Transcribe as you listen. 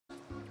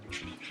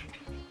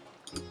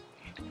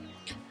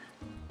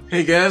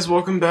Hey guys,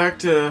 welcome back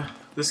to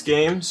this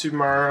game, Super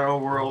Mario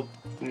World,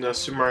 no,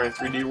 Super Mario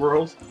 3D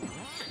World.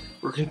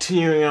 We're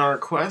continuing our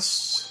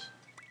quests.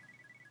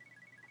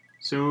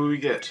 So what do we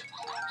get?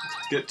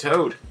 Let's get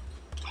Toad.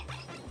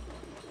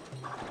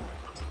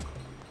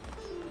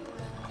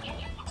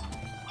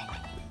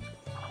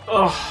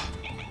 Oh.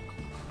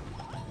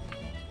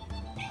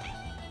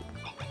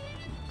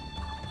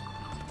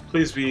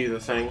 Please be the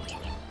thing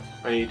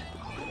I need.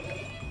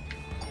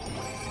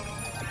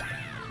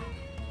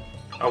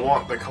 I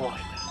want the coin.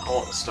 I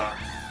want the star.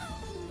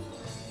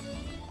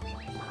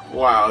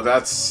 Wow,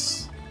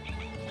 that's...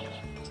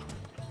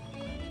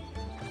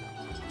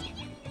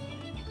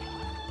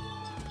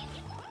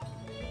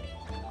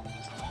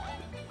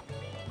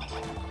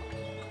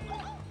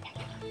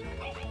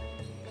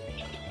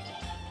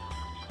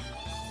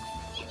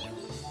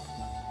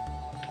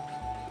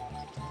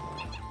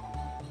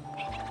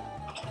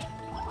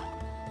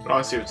 Oh,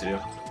 I see what to do.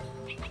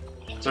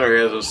 Sorry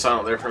guys, I was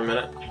silent there for a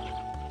minute.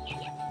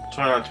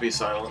 Try not to be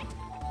silent.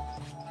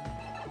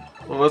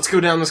 Well, let's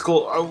go down this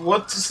gold...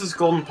 what does this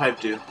golden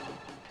pipe do?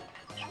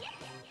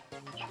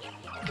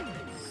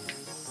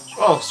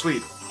 Oh,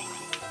 sweet.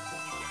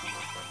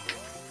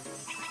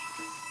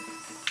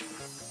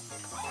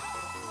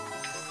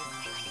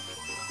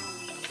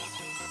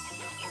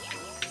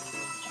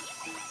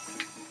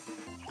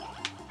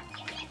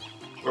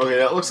 Okay,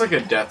 that looks like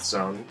a death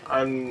zone.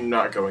 I'm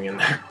not going in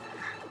there.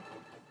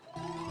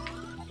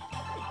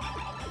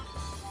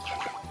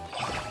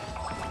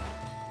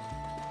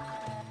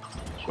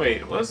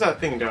 Wait, what is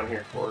that thing down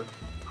here for?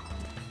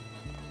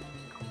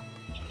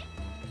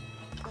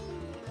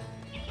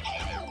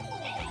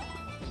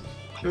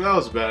 Dude, that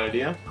was a bad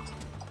idea.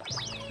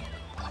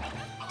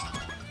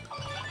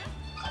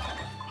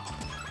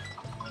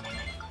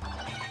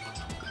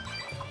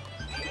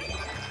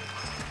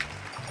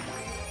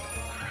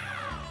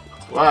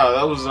 Wow,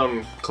 that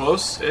was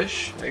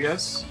close-ish, I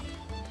guess.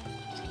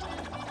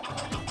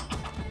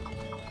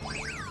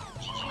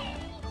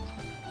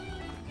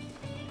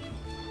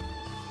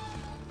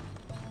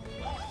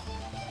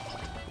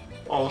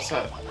 Oh, what's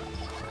that?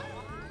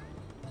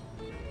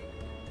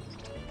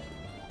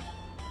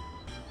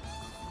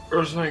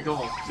 Where's my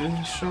goal?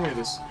 Didn't show me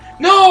this.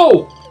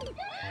 No!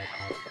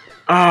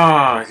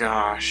 Ah,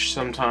 gosh.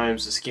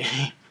 Sometimes this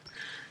game.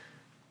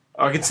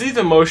 I can see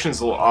the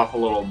motion's off a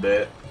little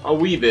bit. A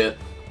wee bit.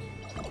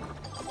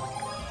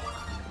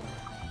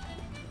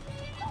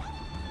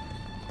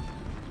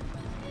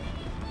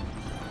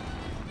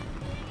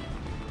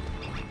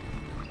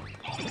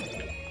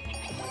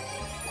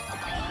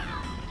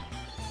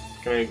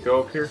 Can I go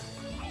up here?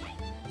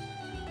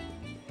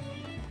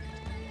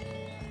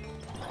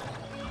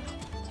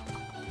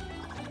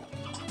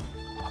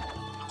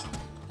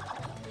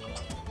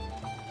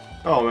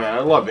 Oh man, I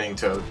love being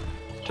Toad.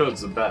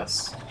 Toad's the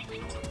best.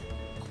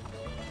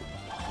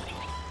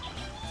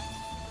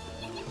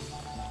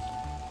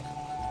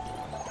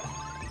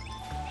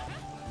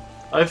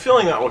 I have a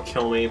feeling that will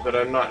kill me, but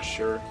I'm not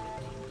sure.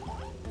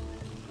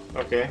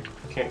 Okay,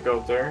 can't go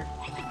up there.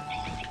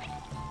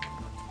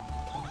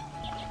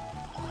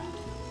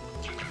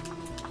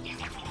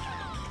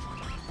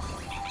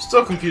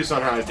 Still confused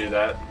on how to do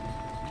that.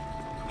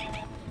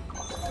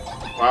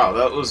 Wow,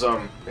 that was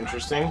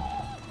interesting.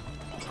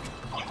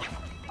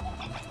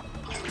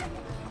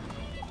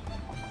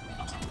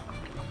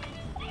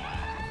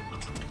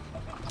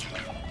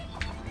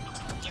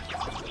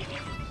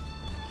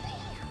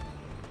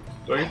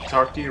 Do I get to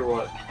talk to you or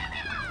what?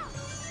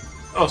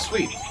 Oh,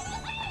 sweet.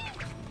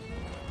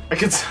 I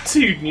could sense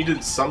you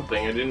needed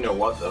something. I didn't know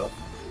what though.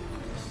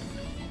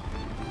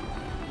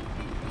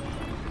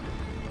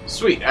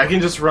 Sweet, I can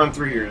just run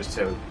through here as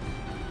Toad.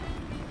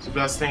 It's the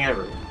best thing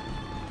ever.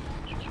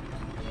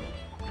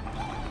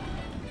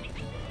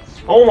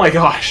 Oh my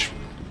gosh!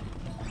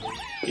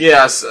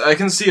 Yes, I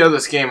can see how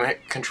this game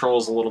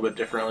controls a little bit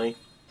differently.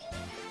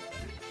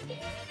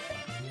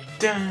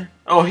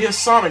 Oh, he has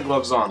Sonic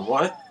gloves on.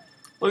 What?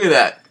 Look at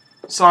that.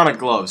 Sonic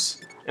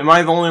gloves. Am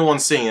I the only one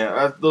seeing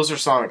it? Those are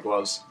Sonic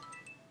gloves.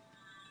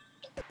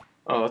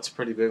 Oh, that's a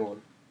pretty big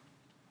one.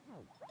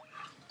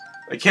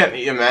 I can't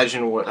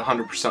imagine what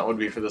 100% would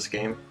be for this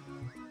game.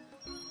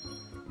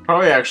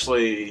 Probably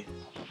actually...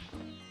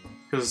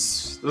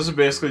 because this is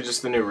basically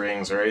just the new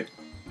rings, right?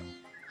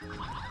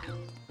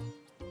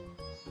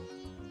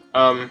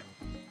 I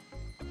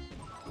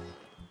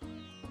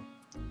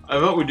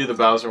vote we do the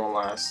Bowser one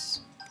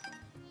last.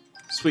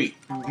 Sweet.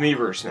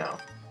 Miiverse now.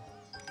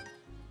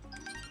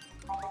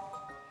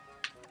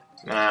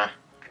 Nah.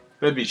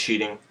 That'd be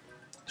cheating.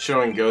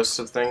 Showing ghosts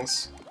of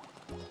things.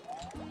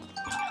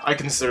 I'd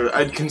consider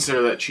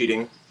that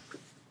cheating.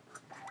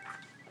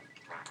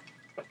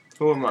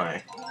 Who am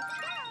I?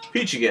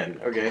 Peach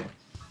again. Okay.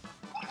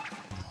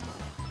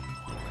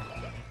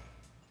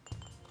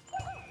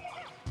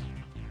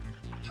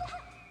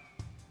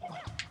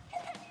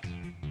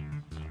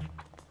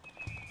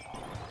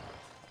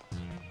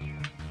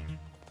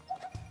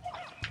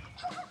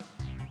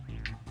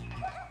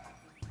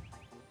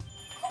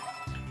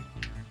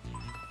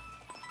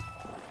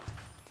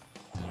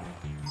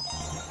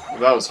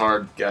 That was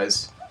hard,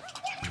 guys.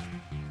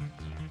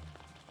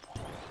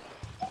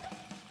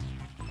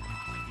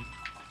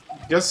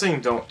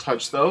 Guessing don't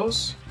touch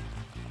those.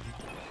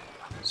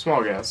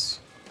 Small guess.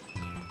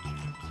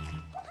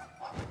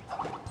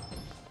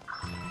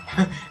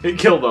 It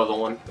killed the other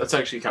one. That's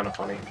actually kind of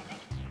funny.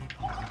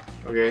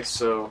 Okay,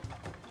 so...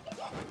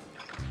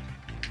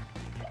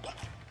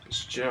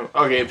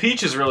 Okay,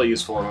 Peach is really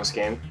useful in this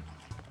game.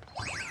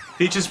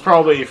 Peach is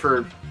probably,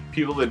 for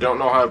people that don't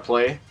know how to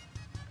play,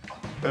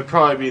 that'd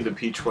probably be the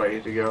Peach way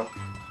to go.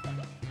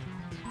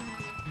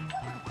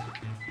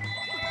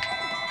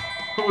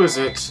 Who is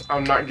it?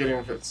 I'm not getting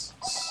if it's...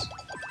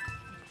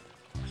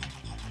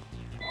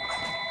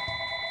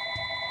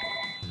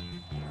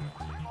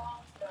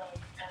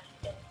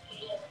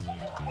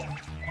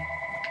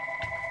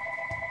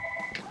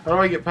 How do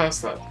I get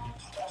past that?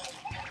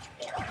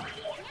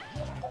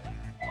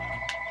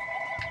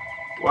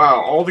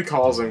 Wow, all the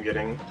calls I'm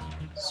getting.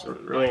 It's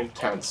really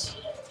intense.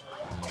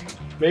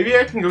 Maybe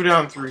I can go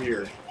down through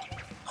here.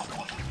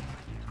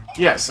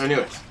 Yes, I knew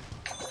it.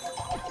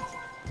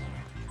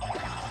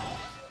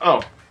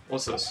 Oh,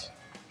 what's this?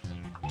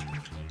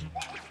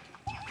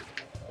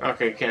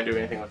 Okay, can't do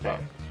anything with that.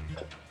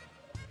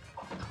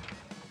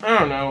 I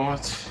don't know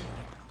what...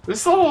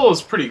 This level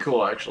is pretty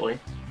cool, actually.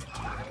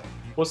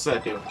 What's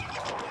that do?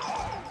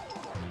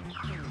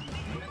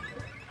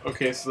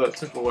 Okay, so that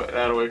took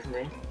that away from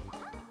me.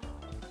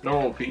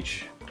 Normal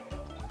Peach.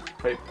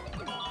 Pipe.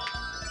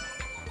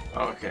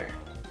 Okay.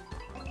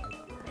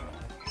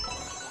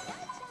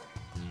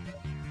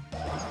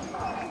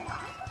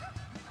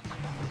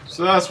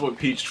 So that's what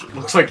Peach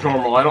looks like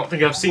normal. I don't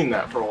think I've seen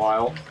that for a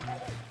while.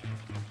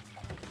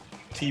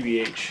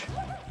 TBH.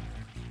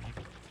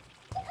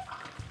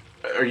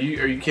 Are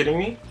you kidding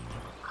me?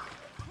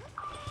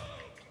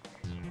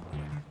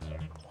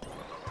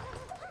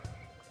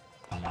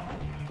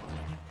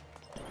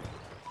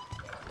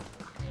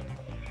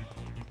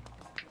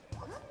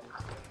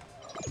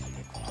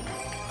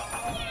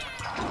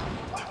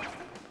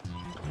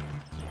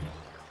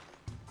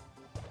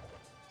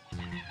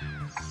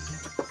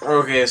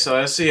 Okay, so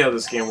I see how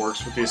this game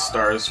works with these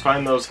stars.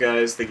 Find those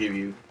guys, they give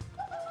you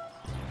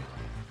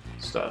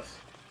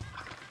stuff.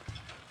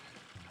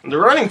 And the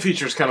running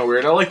feature is kind of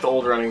weird. I like the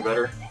old running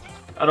better.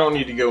 I don't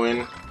need to go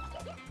in.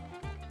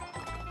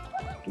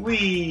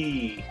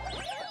 Whee!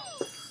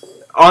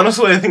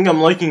 Honestly, I think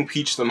I'm liking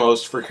Peach the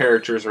most for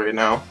characters right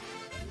now.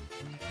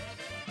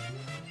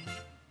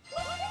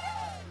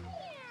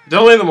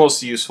 Definitely the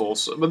most useful.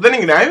 So, but then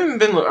again,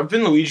 I've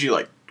been Luigi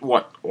like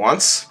what,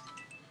 once?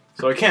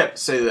 So I can't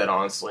say that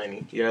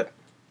honestly yet.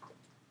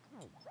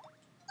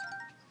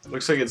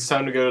 Looks like it's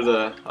time to go to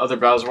the other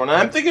Bowser one.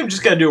 I'm thinking I'm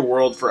just gonna do a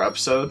world for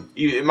episode.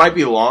 It might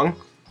be long,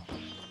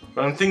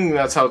 but I'm thinking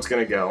that's how it's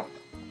gonna go.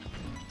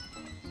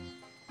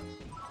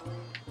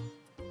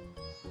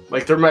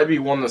 Like there might be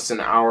one that's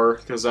an hour,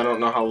 because I don't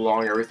know how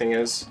long everything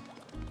is.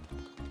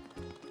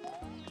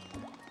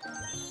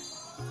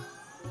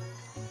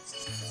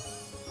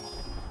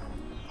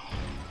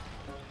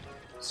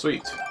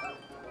 Sweet.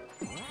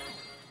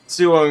 Let's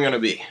see what I'm gonna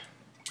be.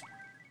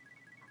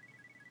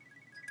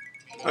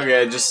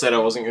 Okay, I just said I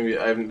wasn't gonna be.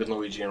 I haven't been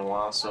Luigi in a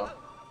while, so.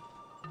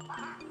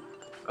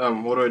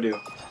 What do I do?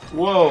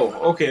 Whoa!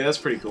 Okay, that's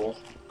pretty cool.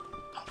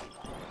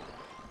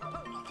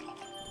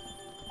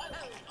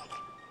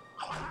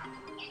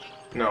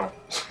 No.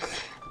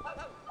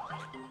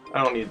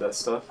 I don't need that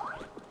stuff.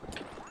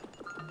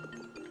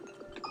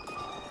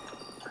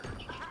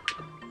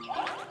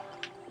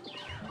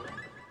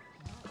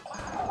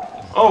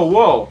 Oh,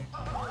 whoa!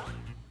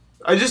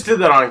 I just did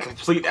that on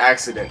complete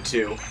accident,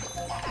 too.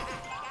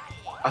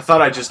 I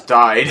thought I just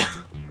died.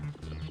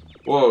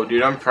 Whoa,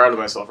 dude, I'm proud of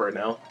myself right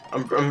now.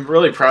 I'm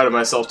really proud of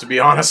myself, to be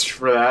honest,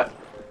 for that.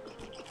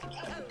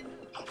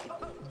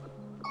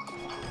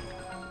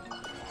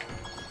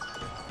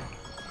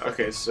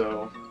 Okay,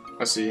 so...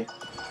 let's see.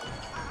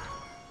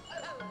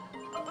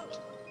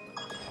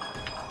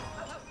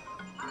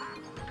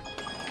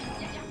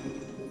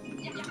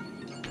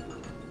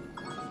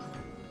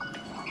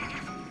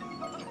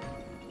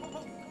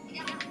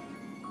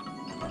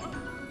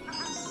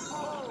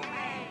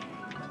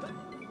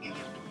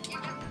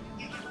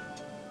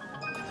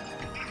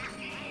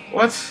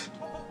 What?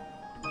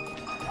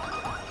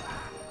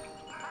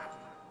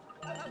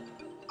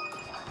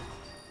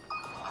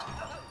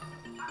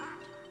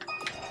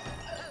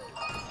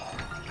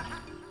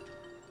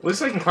 At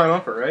least I can climb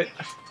up it, right?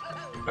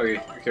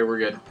 Okay, we're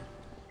good.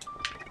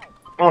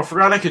 Oh, I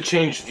forgot I could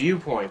change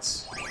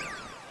viewpoints.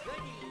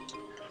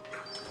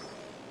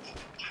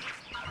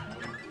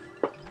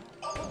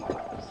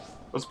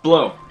 Let's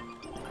blow.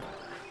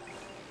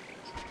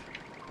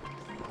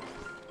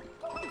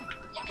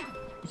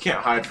 You can't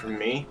hide from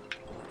me.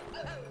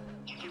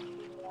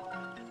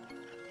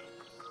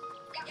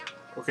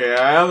 Okay,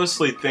 I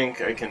obviously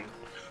think I can...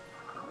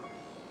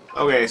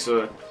 Okay,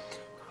 so...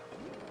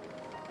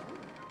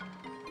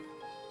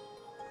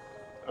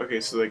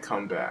 Okay, so they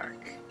come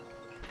back.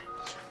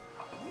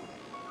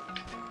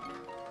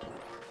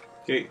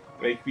 Okay,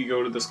 make me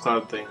go to this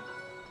cloud thing.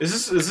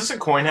 Is this a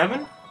coin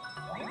heaven?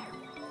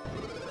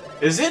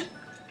 Is it?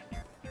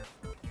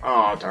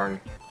 Oh, darn.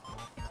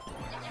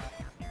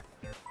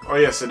 Oh,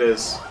 yes, it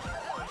is.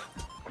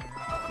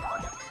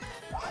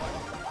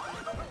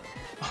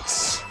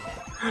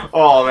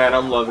 Oh, man,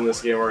 I'm loving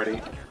this game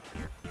already.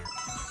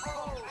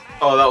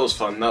 Oh, that was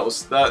fun.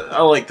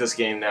 I like this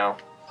game now.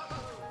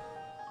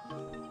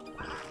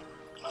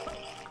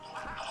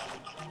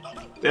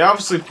 They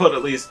obviously put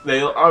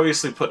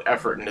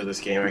effort into this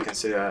game, I can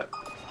say that.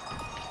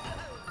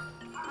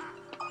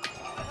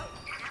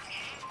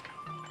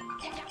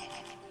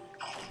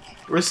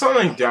 There's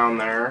something down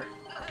there.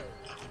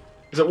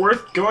 Is it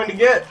worth going to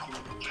get?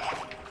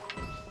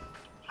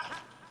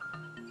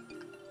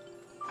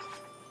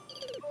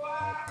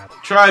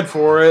 Tried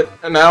for it,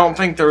 and I don't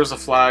think there was a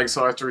flag,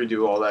 so I have to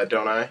redo all that,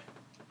 don't I?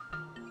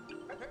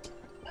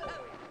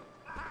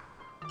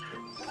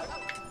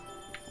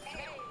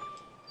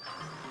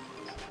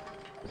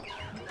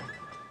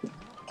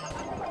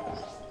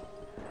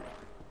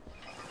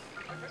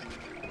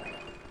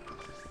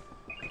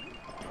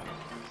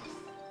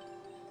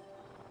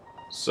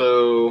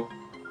 So,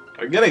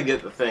 I gotta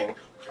get the thing.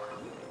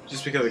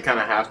 Just because I kind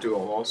of have to,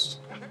 almost.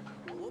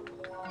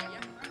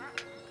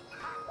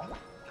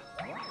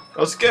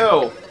 Let's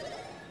go!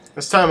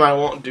 This time I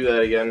won't do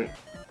that again.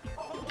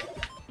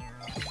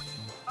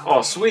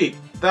 Oh, sweet.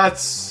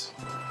 That's...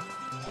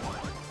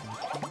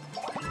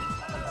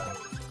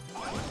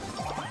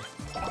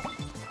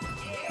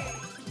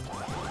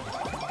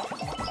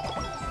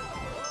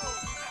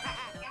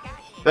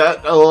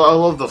 I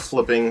love the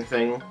flipping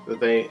thing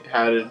that they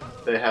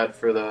had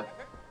for the...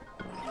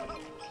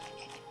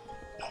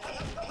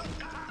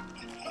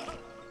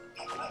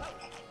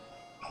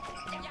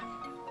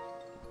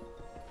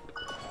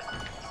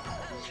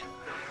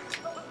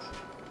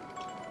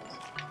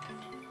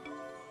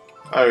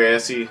 Okay, I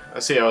see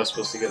how I was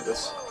supposed to get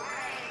this.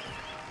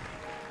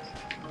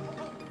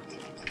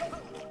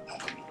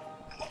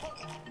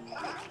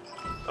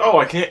 Oh,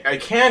 I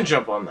can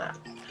jump on that.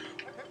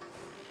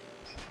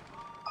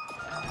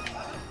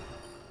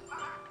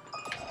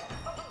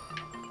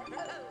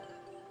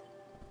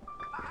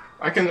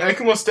 I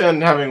can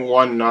withstand having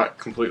one not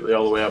completely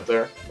all the way up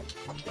there.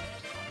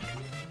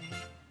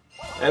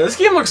 And this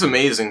game looks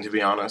amazing, to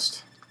be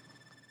honest.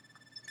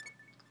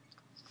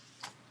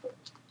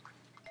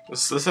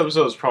 This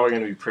episode is probably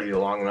going to be pretty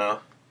long, though.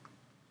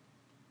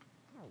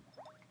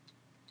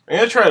 I'm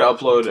going to try to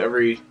upload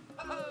every...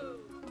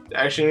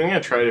 Actually, I'm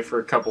going to try it for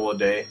a couple a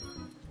day.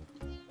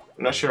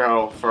 I'm not sure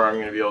how far I'm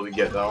going to be able to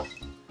get, though.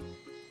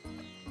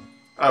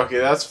 Okay,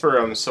 that's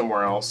for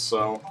somewhere else,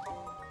 so...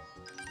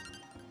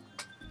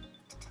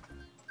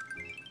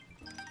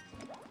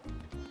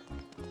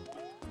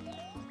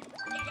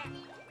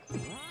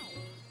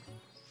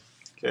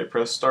 Okay,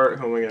 press start.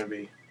 Who am I going to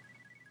be?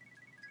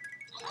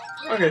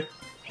 Okay.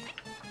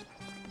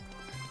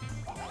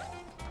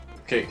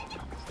 Okay.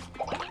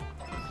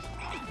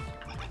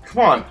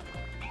 Come on.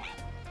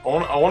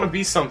 I want to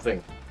be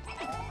something.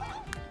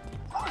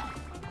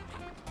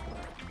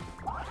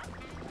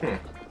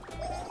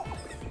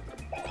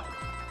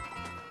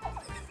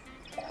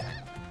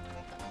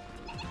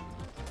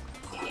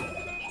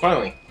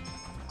 Finally.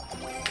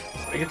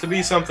 I get to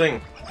be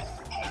something.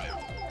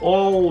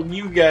 Oh,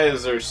 you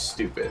guys are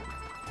stupid.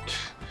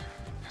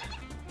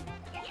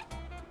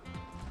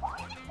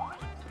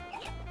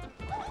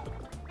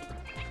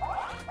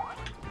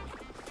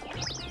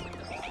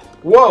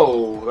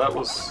 Whoa, that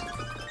was...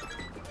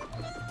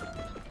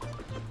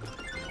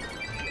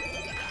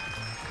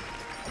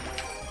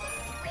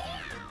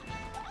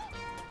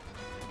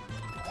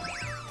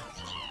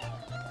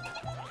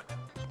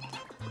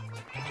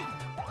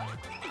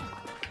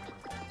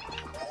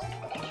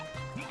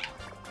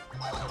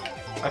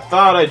 I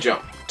thought I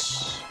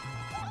jumped.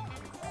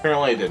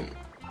 Apparently I didn't.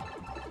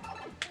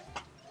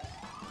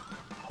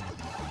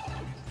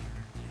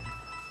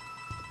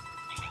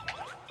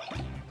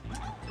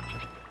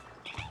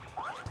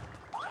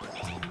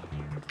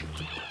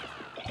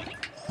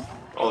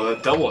 Oh,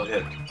 that double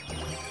hit.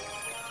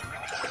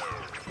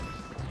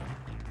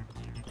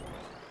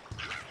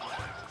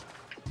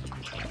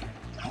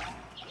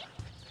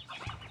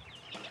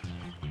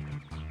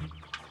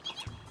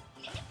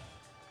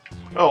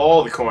 Oh,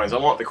 all the coins. I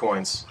want the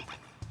coins.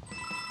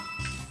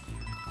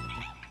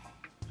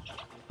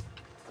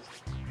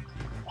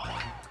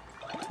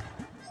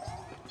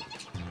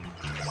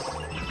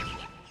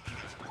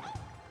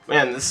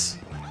 Man, this...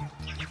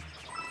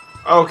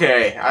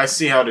 Okay, I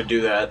see how to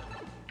do that.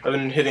 I've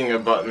been hitting a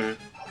button.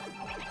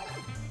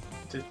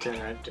 I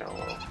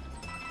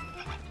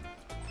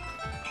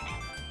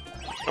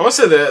must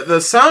say, the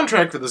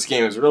soundtrack for this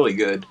game is really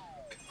good.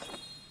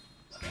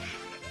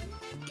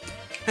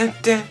 I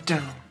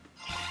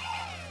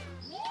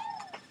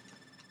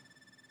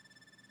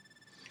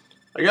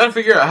gotta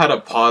figure out how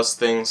to pause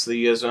things so that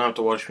you guys don't have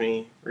to watch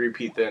me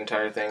repeat the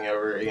entire thing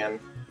over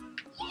again.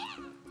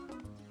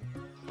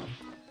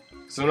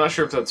 Because I'm not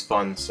sure if that's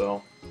fun,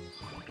 so...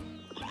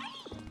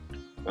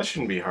 That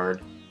shouldn't be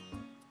hard.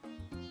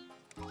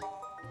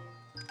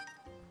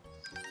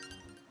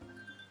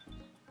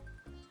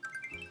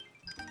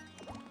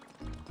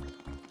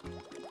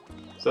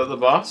 Is that the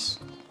boss?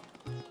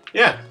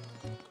 Yeah.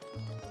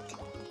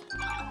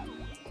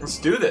 Let's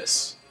do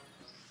this.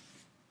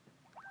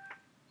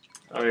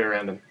 Oh, you're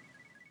random.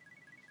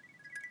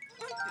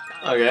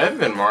 Okay, I haven't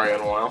been Mario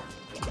in a while.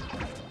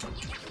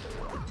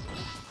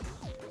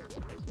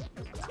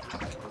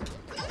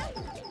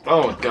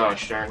 Oh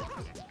gosh, darn.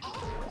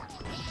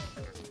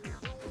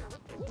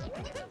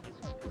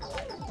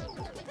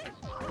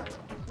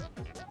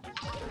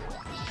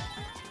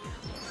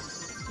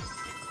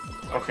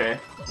 Okay.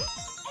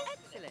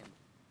 Excellent.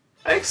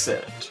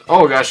 Excellent.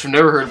 Oh gosh, I've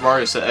never heard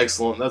Mario say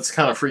excellent. That's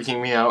kind of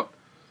freaking me out.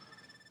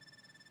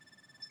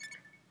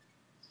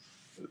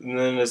 And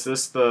then is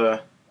this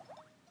the...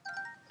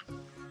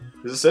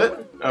 Is this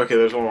it? Okay,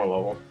 there's one more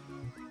level.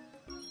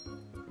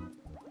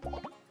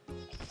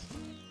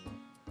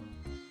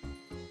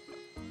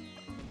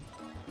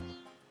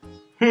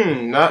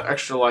 That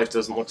extra life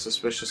doesn't look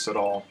suspicious at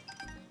all.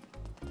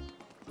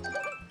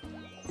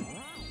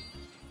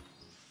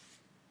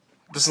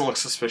 Doesn't look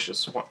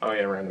suspicious. Oh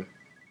yeah, random.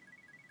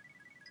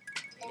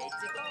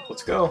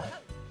 Let's go.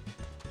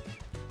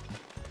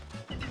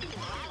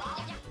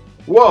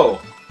 Whoa!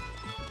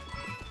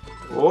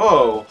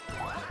 Whoa!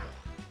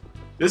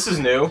 This is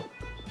new.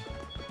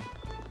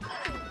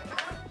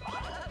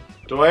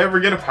 Do I ever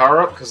get a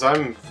power-up? Because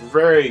I'm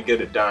very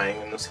good at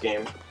dying in this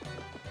game.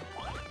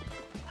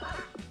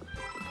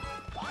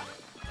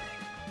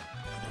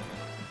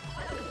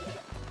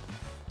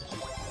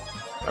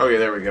 Okay,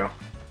 there we go.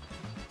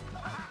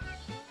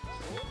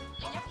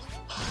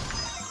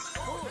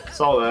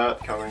 Saw that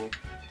coming.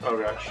 Oh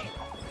gosh.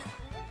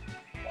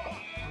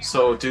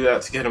 So do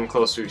that to get them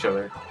close to each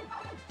other.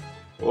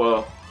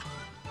 Whoa.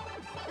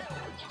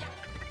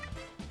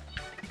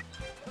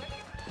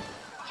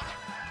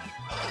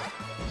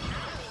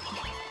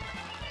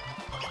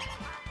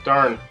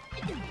 Darn.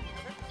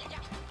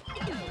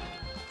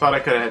 Thought I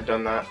could have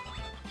done that.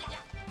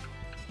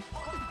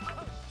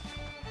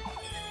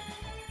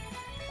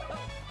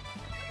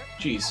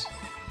 Jeez.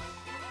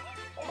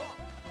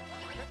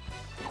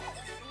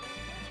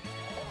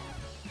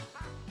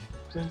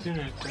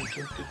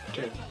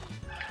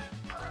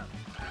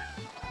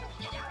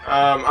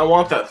 I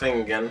want that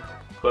thing again,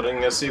 but I'm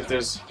gonna see if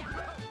there's...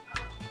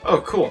 Oh,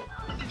 cool.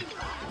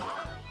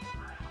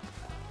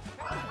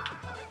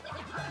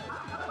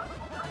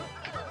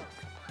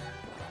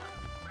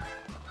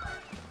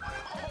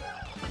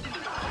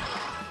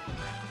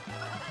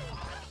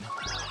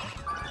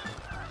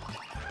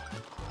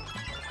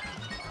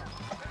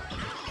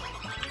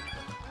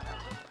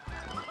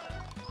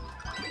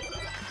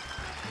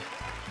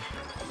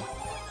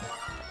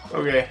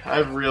 Okay, I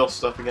have real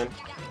stuff again.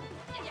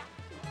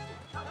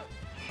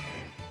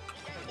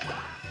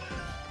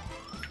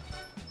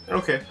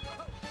 Okay.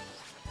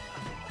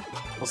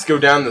 Let's go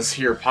down this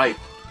here pipe.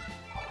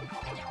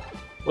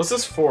 What's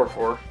this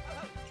for?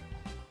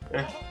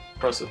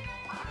 Press it.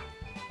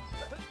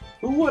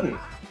 Who wouldn't?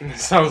 It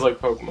sounds like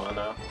Pokemon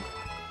now.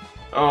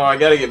 Oh, I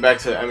gotta get back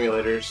to the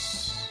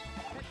emulators.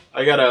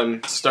 I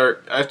gotta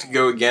start. I have to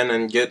go again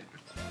and get...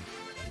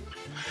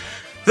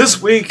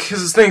 This week,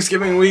 because it's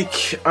Thanksgiving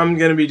week, I'm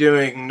going to be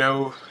doing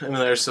no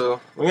emulator,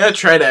 so I'm going to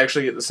try to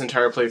actually get this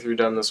entire playthrough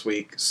done this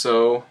week,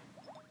 so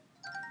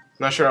I'm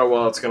not sure how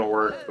well it's going to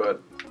work,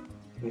 but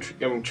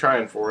I'm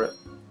trying for it.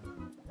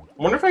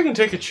 I wonder if I can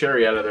take a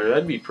cherry out of there.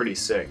 That'd be pretty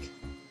sick.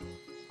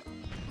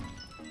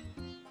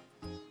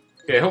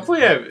 Okay,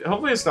 hopefully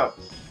it's not...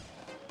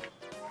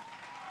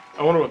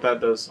 I wonder what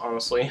that does,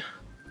 honestly.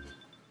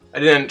 I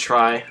didn't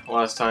try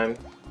last time.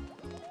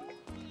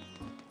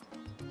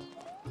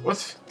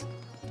 What?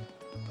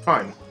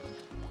 Fine.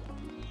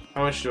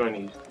 How much do I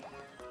need?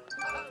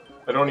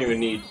 I don't even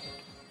need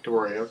to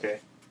worry, okay.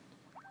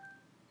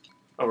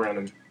 Oh,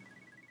 random.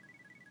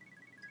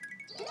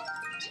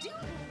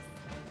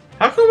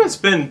 How come it's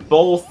been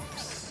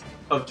both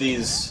of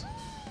these?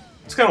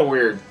 It's kind of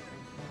weird.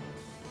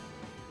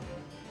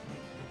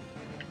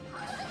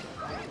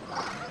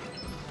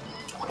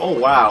 Oh,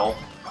 wow.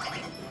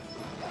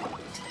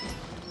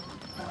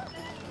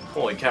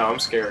 Holy cow, I'm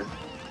scared.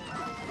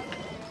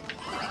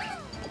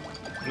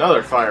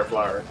 Another fire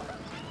flower.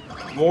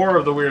 More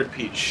of the weird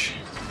peach.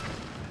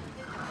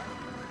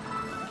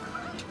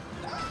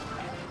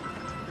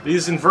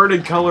 These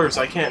inverted colors,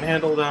 I can't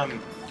handle them.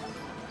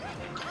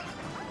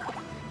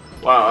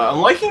 Wow,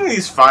 I'm liking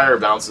these fire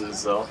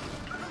bounces, though.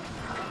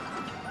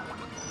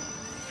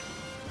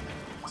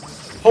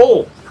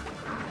 Hole!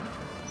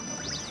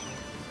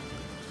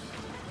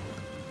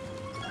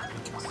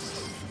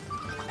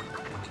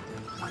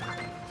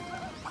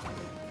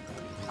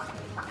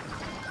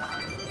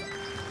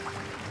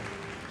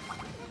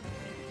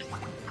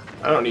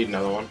 I don't need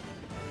another one.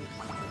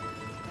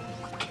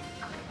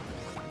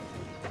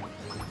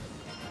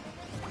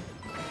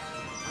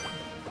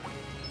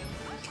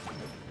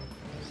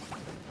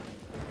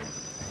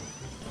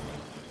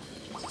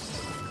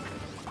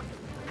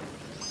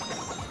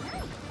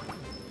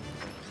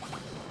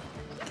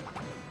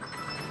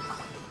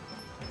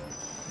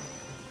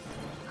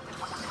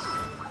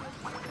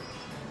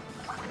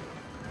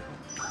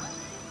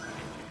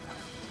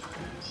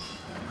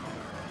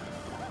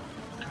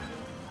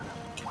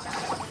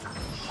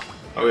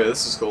 Oh yeah,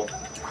 this is cool.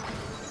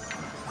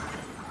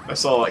 I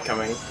saw that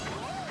coming.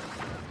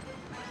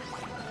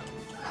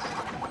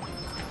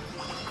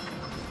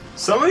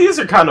 Some of these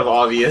are kind of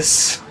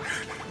obvious.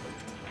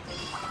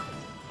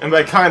 And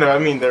by kind of, I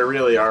mean they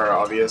really are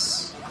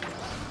obvious.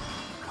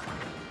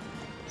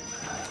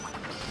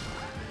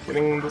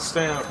 Getting the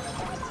stamp.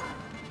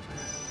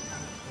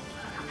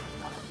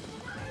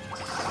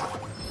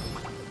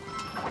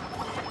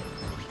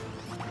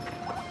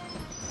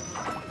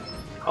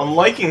 I'm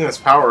liking this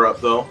power-up,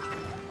 though.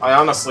 I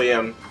honestly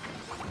am.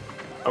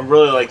 I'm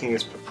really liking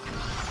this.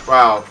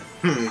 Wow.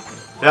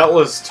 That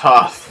was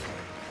tough.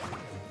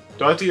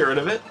 Do I have to get rid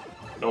of it?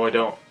 No, I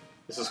don't.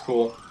 This is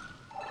cool.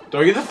 Do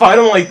I get to fight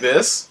him like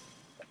this?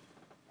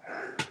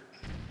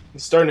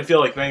 It's starting to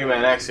feel like Mega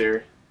Man X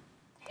here.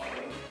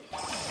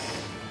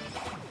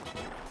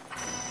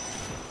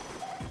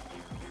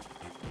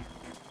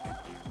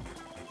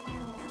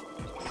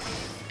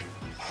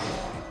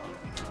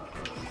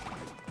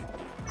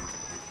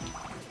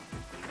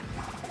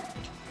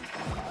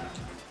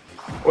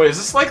 Wait, is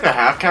this like the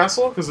half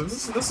castle? Because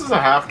if this is a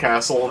half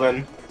castle,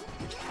 then...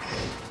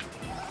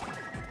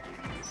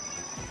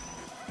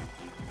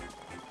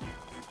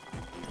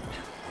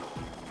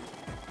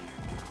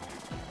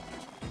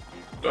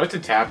 Do I have to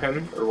tap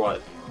him, or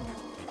what?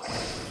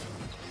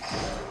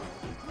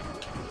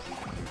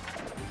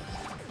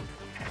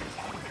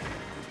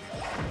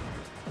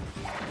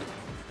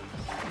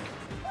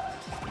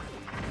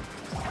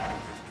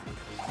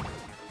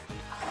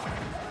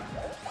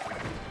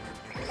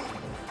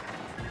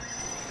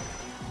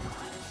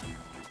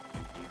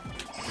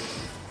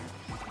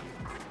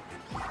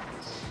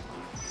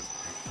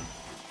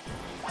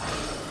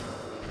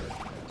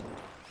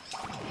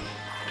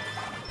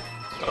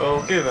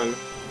 Okay then.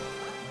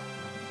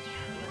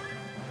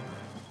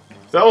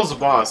 That was the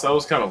boss. That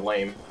was kind of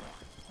lame.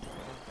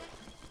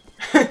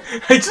 I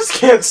just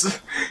can't.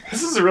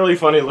 This is really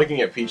funny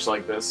looking at Peach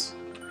like this.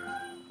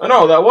 Oh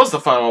no, that was the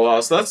final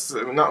boss. That's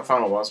not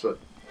final boss, but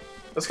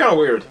that's kind of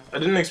weird. I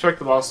didn't expect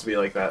the boss to be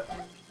like that.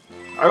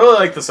 I really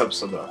like this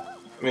episode though.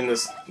 I mean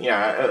this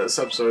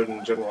episode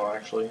in general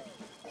actually.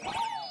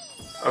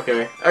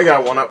 Okay, I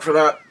got one up for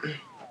that.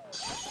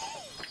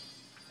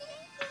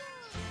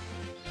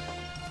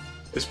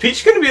 Is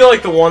Peach gonna be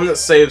like the one that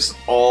saves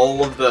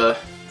all of the...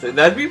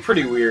 That'd be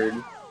pretty weird.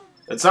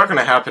 It's not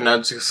gonna happen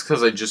now just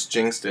because I just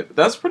jinxed it. But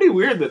that's pretty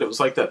weird that it was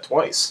like that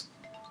twice.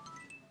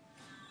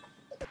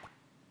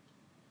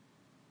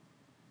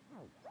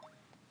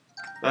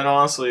 That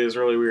honestly is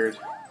really weird.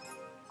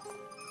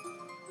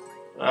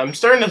 I'm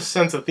starting to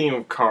sense a theme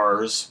of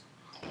cars.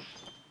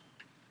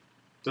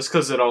 Just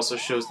because it also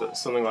shows that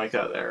something like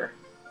that there.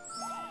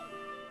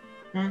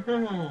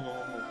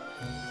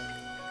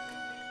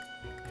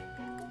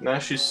 Now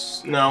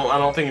she's... No, I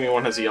don't think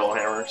anyone has a yellow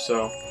hammer,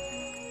 so...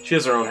 She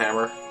has her own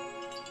hammer.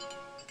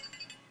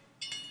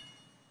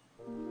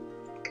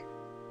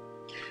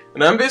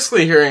 And I'm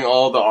basically hearing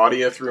all the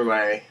audio through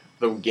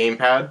the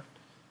gamepad.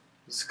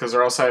 Because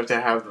or else I have to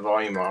have the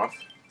volume off.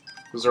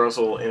 Because or else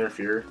it will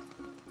interfere.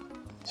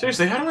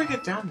 Seriously, how do I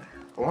get down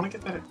there? I want to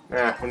get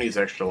that... who needs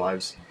extra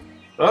lives?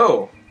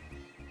 Oh!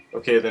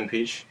 Okay then,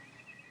 Peach.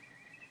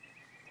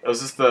 Oh, is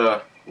this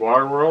the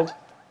water world?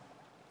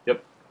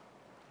 Yep.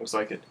 Looks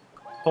like it.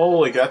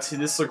 Holy god, see,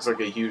 this looks like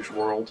a huge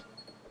world.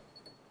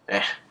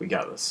 We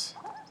got this.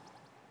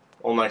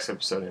 Well, next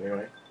episode,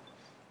 anyway.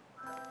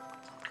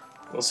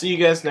 We'll see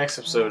you guys next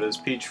episode as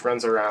Peach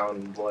runs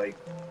around like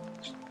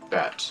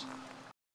that.